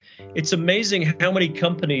it's amazing how many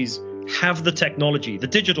companies have the technology, the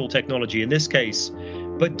digital technology in this case,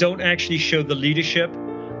 but don't actually show the leadership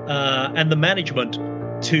and the management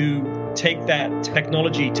to take that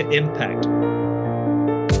technology to impact.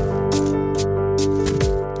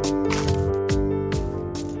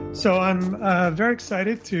 So I'm very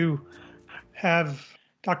excited to have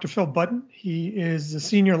Dr. Phil Budden. He is a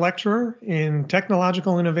senior lecturer in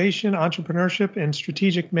technological innovation, entrepreneurship, and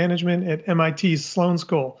strategic management at MIT's Sloan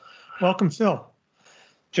School. Welcome, Phil.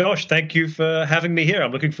 Josh, thank you for having me here.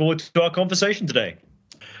 I'm looking forward to our conversation today.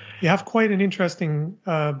 You have quite an interesting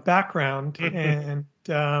background, and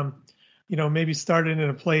maybe started in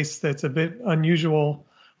a place that's a bit unusual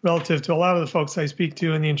relative to a lot of the folks I speak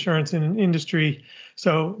to in the insurance industry.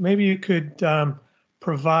 So maybe you could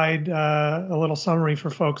provide a little summary for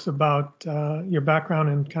folks about your background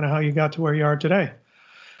and kind of how you got to where you are today.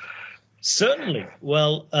 Certainly.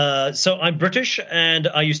 Well, so I'm British, and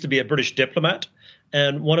I used to be a British diplomat.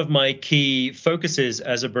 And one of my key focuses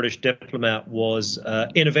as a British diplomat was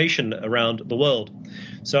innovation around the world.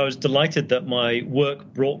 So I was delighted that my work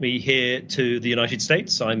brought me here to the United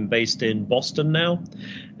States. I'm based in Boston now.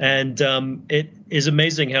 And it is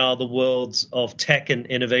amazing how the worlds of tech and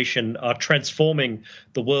innovation are transforming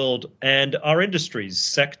the world and our industries,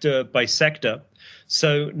 sector by sector.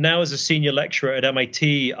 So now as a senior lecturer at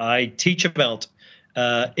MIT, I teach about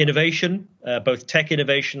innovation, both tech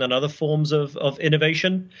innovation and other forms of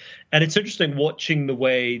innovation. And it's interesting watching the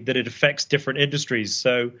way that it affects different industries.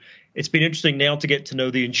 So it's been interesting now to get to know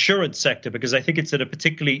the insurance sector, because I think it's at a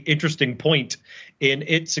particularly interesting point in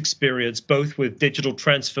its experience, both with digital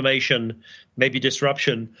transformation, maybe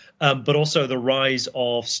disruption, but also the rise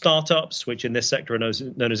of startups, which in this sector are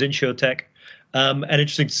known as insurtech. And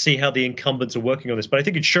interesting to see how the incumbents are working on this. But I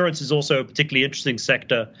think insurance is also a particularly interesting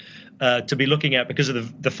sector to be looking at because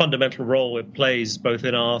of the fundamental role it plays both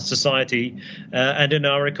in our society and in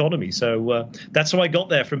our economy. So that's how I got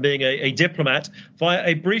there, from being a diplomat via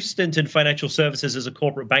a brief stint in financial services as a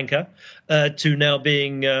corporate banker to now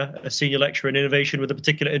being a senior lecturer in innovation with a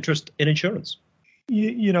particular interest in insurance.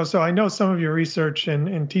 So I know some of your research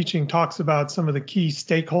and teaching talks about some of the key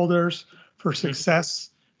stakeholders for success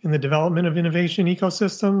in the development of innovation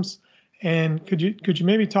ecosystems. And could you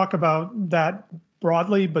maybe talk about that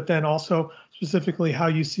broadly, but then also specifically how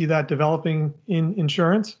you see that developing in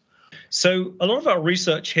insurance? So a lot of our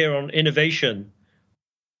research here on innovation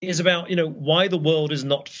is about, why the world is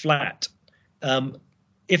not flat.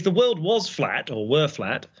 If the world was flat or were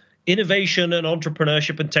flat, innovation and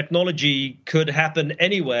entrepreneurship and technology could happen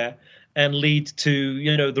anywhere and lead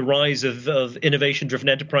to, the rise of innovation-driven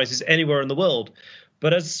enterprises anywhere in the world.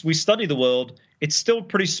 But as we study the world, it's still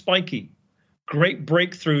pretty spiky. Great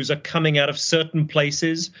breakthroughs are coming out of certain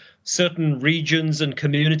places, certain regions and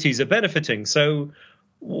communities are benefiting. So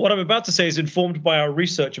what I'm about to say is informed by our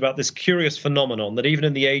research about this curious phenomenon that even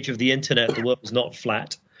in the age of the internet, the world is not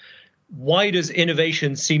flat. Why does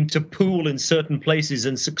innovation seem to pool in certain places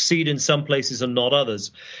and succeed in some places and not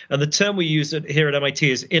others? And the term we use here at MIT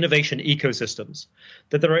is innovation ecosystems,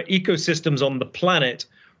 that there are ecosystems on the planet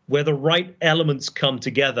where the right elements come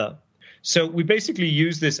together. So we basically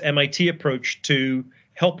use this MIT approach to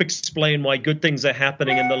help explain why good things are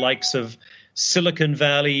happening in the likes of Silicon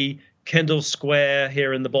Valley, Kendall Square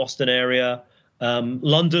here in the Boston area,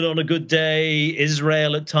 London on a good day,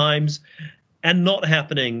 Israel at times, and not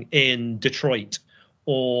happening in Detroit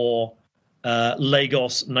or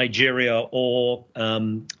Lagos, Nigeria, or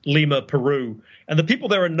Lima, Peru. And the people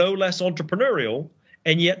there are no less entrepreneurial,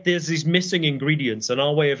 and yet there's these missing ingredients. And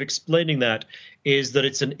our way of explaining that is that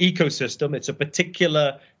it's an ecosystem. It's a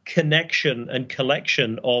particular connection and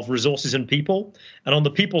collection of resources and people. And on the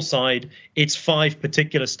people side, it's 5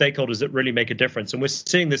 particular stakeholders that really make a difference. And we're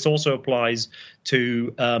seeing this also applies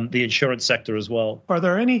to the insurance sector as well. Are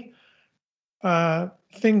there any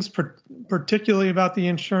things particularly about the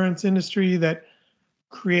insurance industry that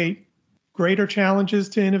create greater challenges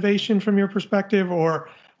to innovation from your perspective, or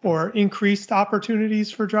increased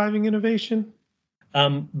opportunities for driving innovation?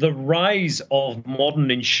 The rise of modern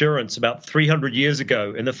insurance about 300 years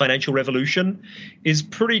ago in the financial revolution is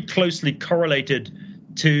pretty closely correlated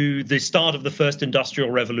to the start of the first industrial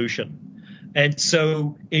revolution. And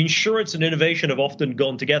so insurance and innovation have often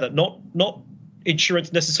gone together, not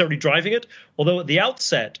insurance necessarily driving it, although at the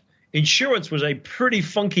outset, insurance was a pretty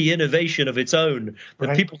funky innovation of its own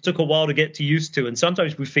that people took a while to get used to. And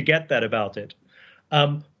sometimes we forget that about it.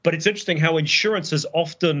 But it's interesting how insurance has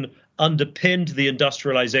often underpinned the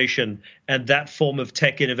industrialization and that form of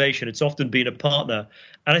tech innovation. It's often been a partner.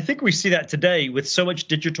 And I think we see that today with so much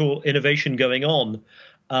digital innovation going on.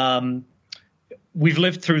 we've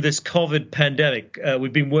lived through this COVID pandemic.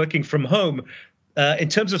 We've been working from home. In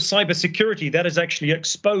terms of cybersecurity, that has actually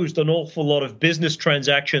exposed an awful lot of business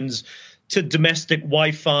transactions to domestic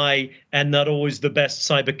Wi-Fi and not always the best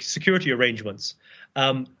cybersecurity arrangements.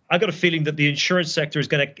 I got a feeling that the insurance sector is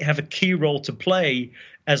going to have a key role to play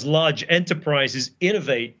as large enterprises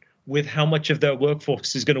innovate with how much of their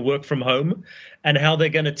workforce is going to work from home and how they're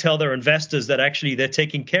going to tell their investors that actually they're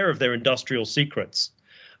taking care of their industrial secrets.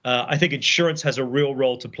 I think insurance has a real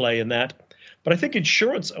role to play in that. But I think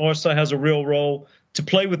insurance also has a real role to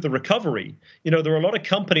play with the recovery. There are a lot of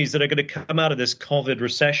companies that are going to come out of this COVID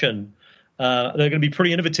recession. They're going to be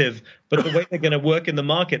pretty innovative, but the way they're going to work in the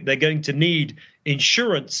market, they're going to need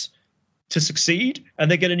insurance to succeed, and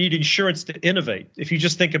they're going to need insurance to innovate. If you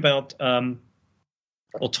just think about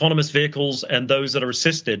autonomous vehicles and those that are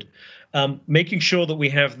assisted, making sure that we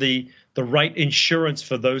have the right insurance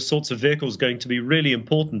for those sorts of vehicles is going to be really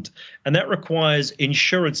important. And that requires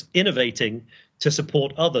insurance innovating to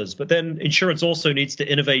support others. But then insurance also needs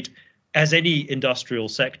to innovate as any industrial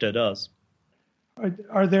sector does.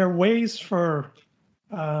 Are there ways for,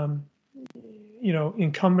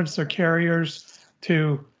 incumbents or carriers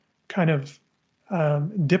to kind of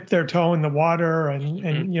dip their toe in the water?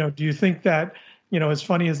 And do you think that, as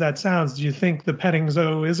funny as that sounds, do you think the petting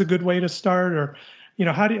zoo is a good way to start? Or,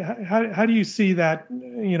 how do you see that,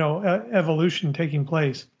 evolution taking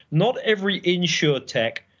place? Not every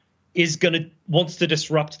insurtech wants to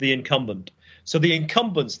disrupt the incumbent. So the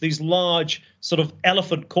incumbents, these large sort of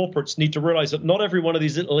elephant corporates, need to realize that not every one of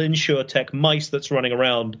these little insurtech mice that's running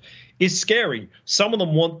around is scary. Some of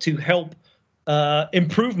them want to help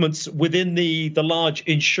improvements within the large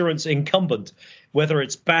insurance incumbent, whether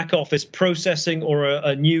it's back office processing or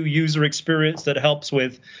a new user experience that helps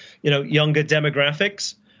with, younger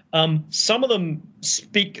demographics. Some of them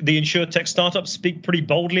the insurtech startups speak pretty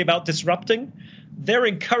boldly about disrupting. They're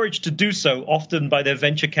encouraged to do so often by their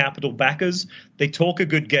venture capital backers. They talk a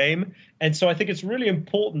good game. And so I think it's really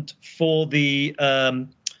important for the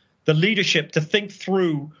leadership to think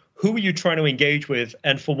through who are you trying to engage with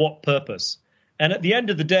and for what purpose. And at the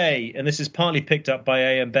end of the day, and this is partly picked up by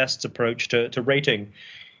AM Best's approach to rating,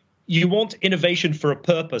 you want innovation for a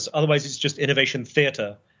purpose. Otherwise, it's just innovation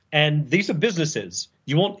theater. And these are businesses.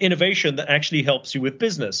 You want innovation that actually helps you with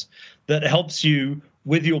business, that helps you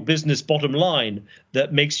with your business bottom line,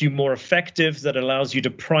 that makes you more effective, that allows you to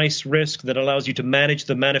price risk, that allows you to manage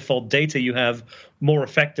the manifold data you have more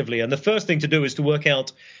effectively. And the first thing to do is to work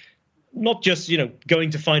out not just, going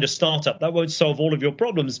to find a startup. That won't solve all of your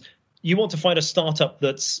problems. You want to find a startup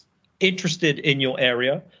that's interested in your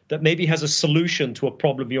area, that maybe has a solution to a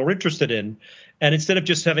problem you're interested in. And instead of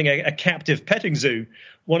just having a captive petting zoo,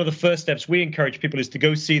 one of the first steps we encourage people is to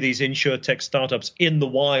go see these insurtech startups in the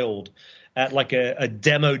wild at like a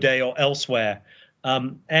demo day or elsewhere,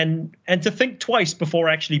 and to think twice before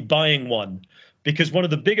actually buying one. Because one of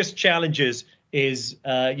the biggest challenges is,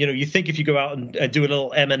 you think if you go out and do a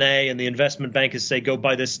little M&A and the investment bankers say, go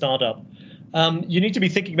buy this startup, you need to be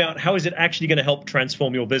thinking about how is it actually going to help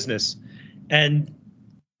transform your business. And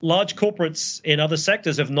large corporates in other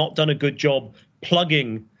sectors have not done a good job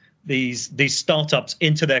plugging these startups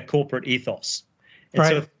into their corporate ethos. And right.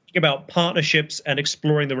 So think about partnerships and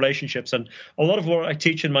exploring the relationships. And a lot of what I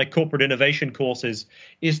teach in my corporate innovation courses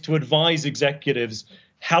is to advise executives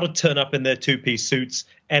how to turn up in their two-piece suits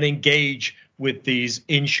and engage with these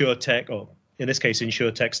insurtech, or in this case,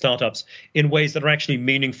 insurtech startups, in ways that are actually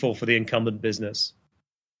meaningful for the incumbent business.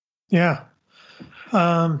 Yeah.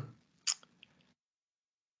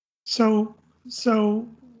 So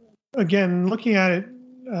again, looking at it,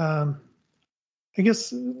 I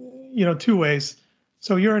guess, two ways.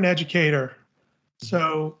 So you're an educator.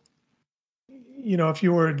 So, if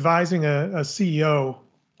you were advising a CEO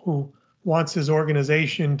who wants his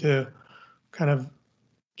organization to kind of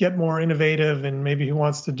get more innovative, and maybe he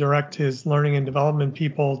wants to direct his learning and development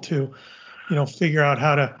people to, figure out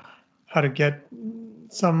how to get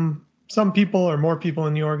some people or more people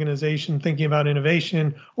in the organization thinking about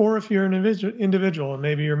innovation, or if you're an individual and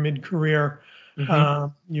maybe you're mid-career,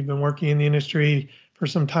 you've been working in the industry for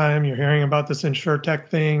some time, you're hearing about this insurtech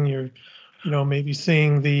thing, you're, maybe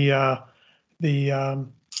seeing the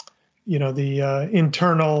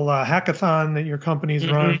internal hackathon that your company's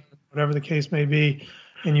run, whatever the case may be,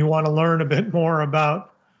 and you want to learn a bit more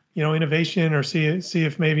about, innovation, or see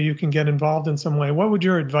if maybe you can get involved in some way. What would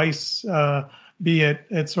your advice be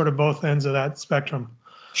at sort of both ends of that spectrum?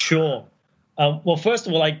 Sure. Well, first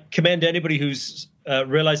of all, I commend anybody who's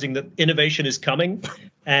realizing that innovation is coming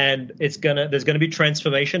and there's gonna be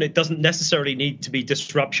transformation. It doesn't necessarily need to be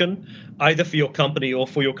disruption, either for your company or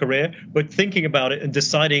for your career, but thinking about it and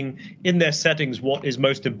deciding in their settings what is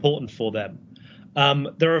most important for them.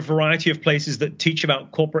 There are a variety of places that teach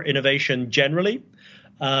about corporate innovation generally,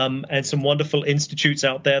 and some wonderful institutes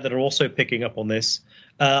out there that are also picking up on this.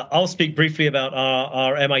 I'll speak briefly about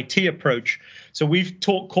our MIT approach. So we've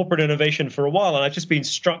taught corporate innovation for a while, and I've just been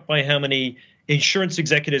struck by how many insurance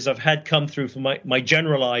executives I've had come through for my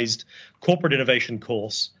generalized corporate innovation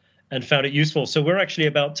course and found it useful. So we're actually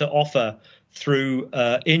about to offer through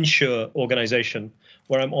Insure organization,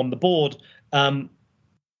 where I'm on the board,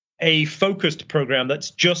 a focused program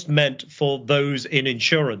that's just meant for those in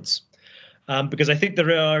insurance. Because I think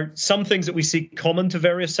there are some things that we see common to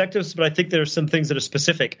various sectors, but I think there are some things that are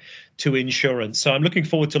specific to insurance. So I'm looking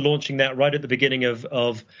forward to launching that right at the beginning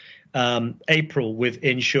of April with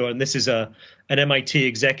Insure. And this is an MIT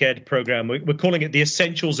exec ed program. We're calling it the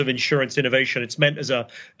Essentials of Insurance Innovation. It's meant as a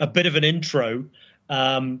bit of an intro.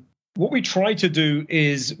 What we try to do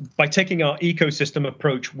is, by taking our ecosystem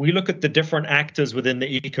approach, we look at the different actors within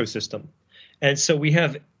the ecosystem. And so we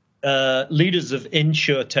have leaders of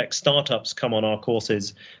insurtech startups come on our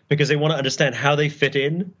courses because they want to understand how they fit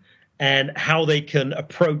in and how they can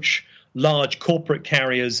approach large corporate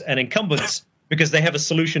carriers and incumbents because they have a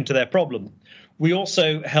solution to their problem. We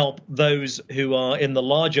also help those who are in the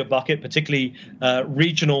larger bucket, particularly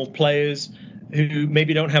regional players who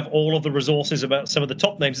maybe don't have all of the resources about some of the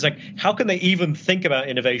top names. It's like, how can they even think about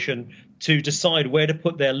innovation to decide where to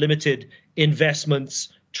put their limited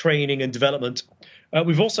investments, training, and development?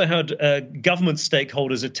 We've also had government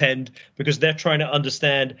stakeholders attend because they're trying to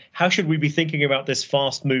understand how should we be thinking about this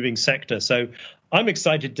fast-moving sector. So I'm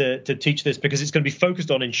excited to teach this because it's going to be focused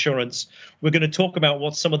on insurance. We're going to talk about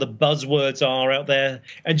what some of the buzzwords are out there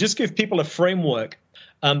and just give people a framework.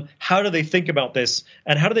 How do they think about this,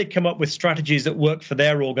 and how do they come up with strategies that work for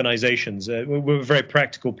their organizations? We're a very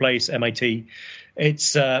practical place, MIT.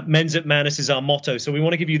 It's mens et manus is our motto. So we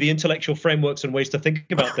want to give you the intellectual frameworks and ways to think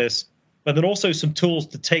about this, but then also some tools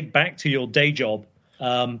to take back to your day job,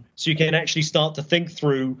 so you can actually start to think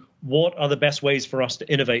through what are the best ways for us to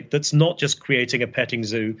innovate that's not just creating a petting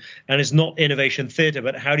zoo and is not innovation theater,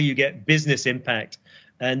 but how do you get business impact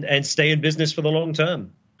and stay in business for the long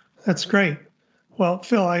term? That's great. Well,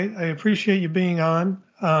 Phil, I appreciate you being on.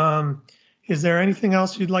 Is there anything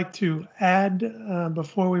else you'd like to add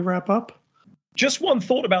before we wrap up? Just one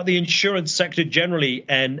thought about the insurance sector generally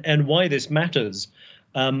and why this matters.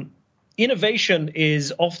 Innovation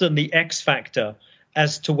is often the X factor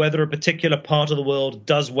as to whether a particular part of the world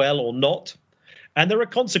does well or not. And there are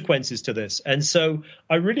consequences to this. And so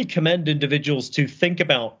I really commend individuals to think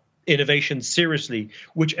about innovation seriously,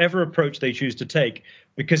 whichever approach they choose to take,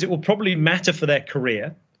 because it will probably matter for their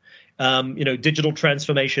career. Digital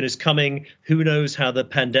transformation is coming. Who knows how the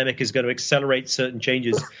pandemic is going to accelerate certain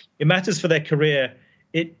changes? It matters for their career.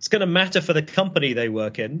 It's going to matter for the company they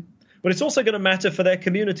work in, but it's also going to matter for their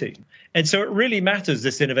community. And so it really matters,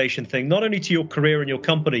 this innovation thing, not only to your career and your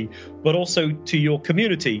company, but also to your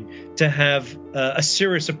community, to have a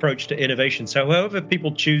serious approach to innovation. So however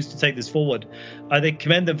people choose to take this forward, I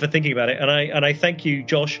commend them for thinking about it. And I thank you,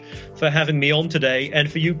 Josh, for having me on today,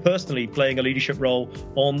 and for you personally playing a leadership role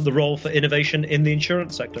on the role for innovation in the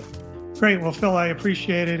insurance sector. Great. Well, Phil, I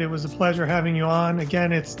appreciate it. It was a pleasure having you on.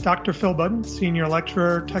 Again, it's Dr. Phil Budden, Senior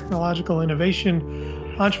Lecturer, Technological Innovation,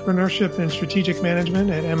 Entrepreneurship and Strategic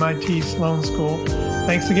Management at MIT Sloan School.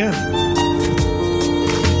 Thanks again.